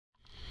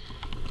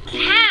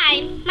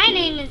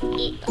is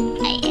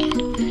Eli.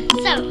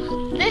 So,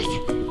 this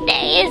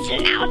day is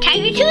now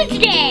Tiger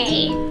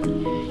Tuesday.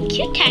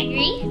 Cute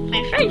Tigery,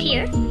 my friend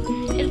here,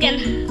 is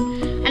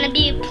gonna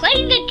be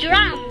playing the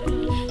drums.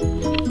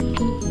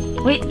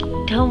 Wait,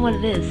 tell him what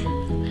it is.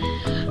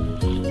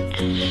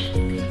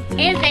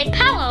 It's a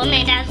pillow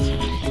made out of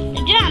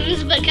the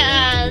drums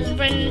because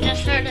Brendan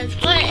just hurt his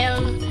foot. It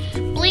was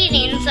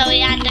bleeding, so he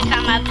had to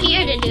come up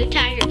here to do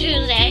Tiger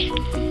Tuesday.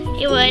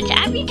 Which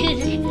every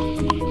Tuesday,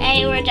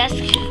 we're just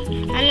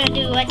gonna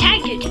do a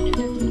Tiger Tuesday.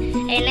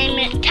 They name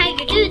it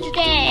Tiger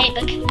Tuesday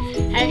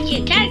because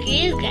Cute Tiger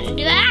is gonna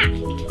do an act.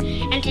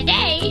 And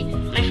today,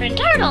 my friend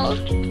Turtle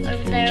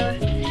over there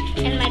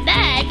in my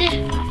bed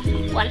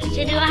wants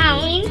to do a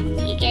Halloween.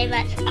 He gave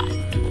us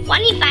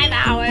 25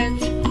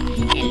 hours.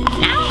 And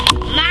now,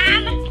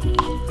 Mom,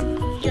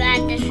 you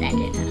had to set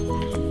it up.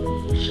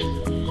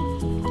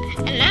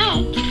 And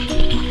now,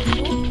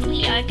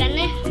 we are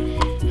gonna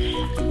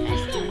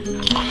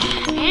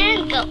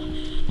and go.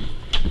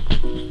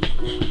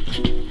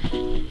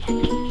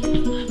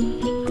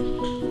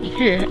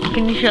 Here,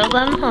 can you show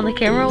them on the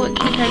camera what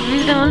Cute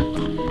Tigery's doing?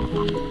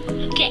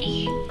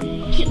 Okay.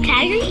 Cute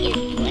Tigery is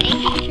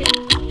playing the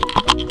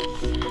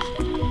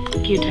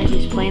drums. Cute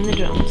Tigery's playing the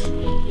drums.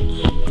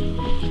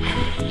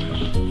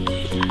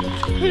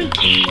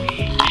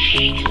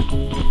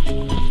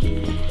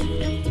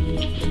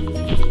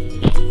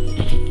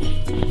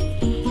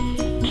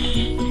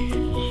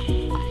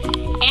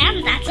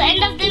 And that's the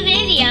end of the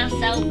video,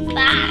 so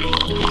bye.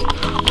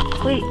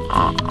 Wait.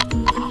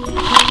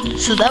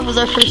 So that was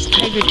our first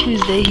Tiger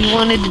Tuesday. He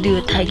wanted to do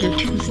a Tiger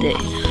Tuesday,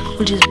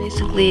 which is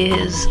basically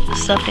his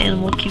stuffed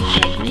animal Cute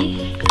Tigery.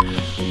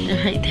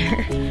 And right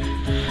there.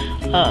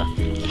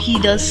 He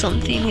does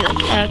something, he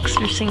like acts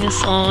or sing a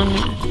song,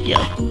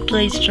 yeah,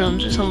 plays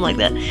drums or something like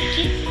that.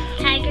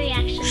 Tigery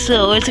actually.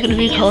 So it's gonna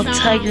be called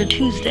Tiger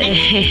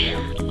Tuesday.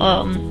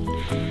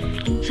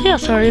 So yeah,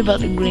 sorry about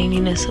the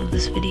graininess of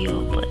this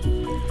video, but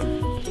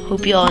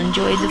hope y'all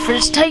enjoyed the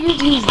first Tiger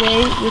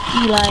Tuesday with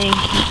Eli and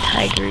Cute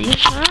Tigery.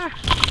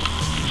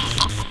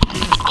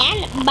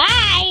 And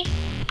bye!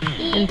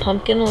 And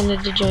Pumpkin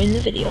wanted to join the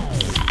video.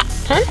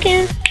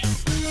 Pumpkin!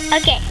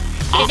 Okay,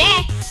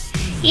 today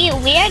we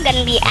are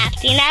gonna be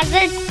acting as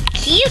a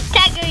Cute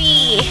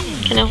Tigery.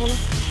 Can I hold him?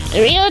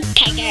 The real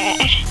tiger.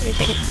 Wait a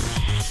second.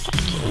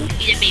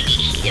 He's a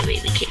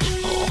baby kitty.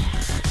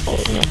 Oh,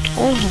 no.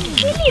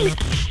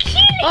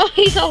 Oh,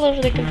 he's all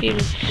over the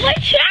computer. We're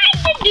trying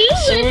to do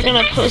So we're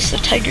gonna post a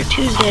Tiger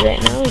Tuesday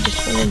right now. We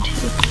just wanted to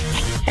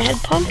add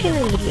Pumpkin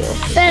in the video.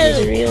 He's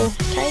a real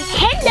tiger.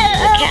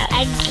 Hello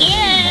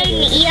again,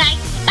 Eli.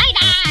 Bye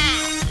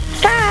bye.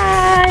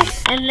 Bye!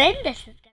 And then this is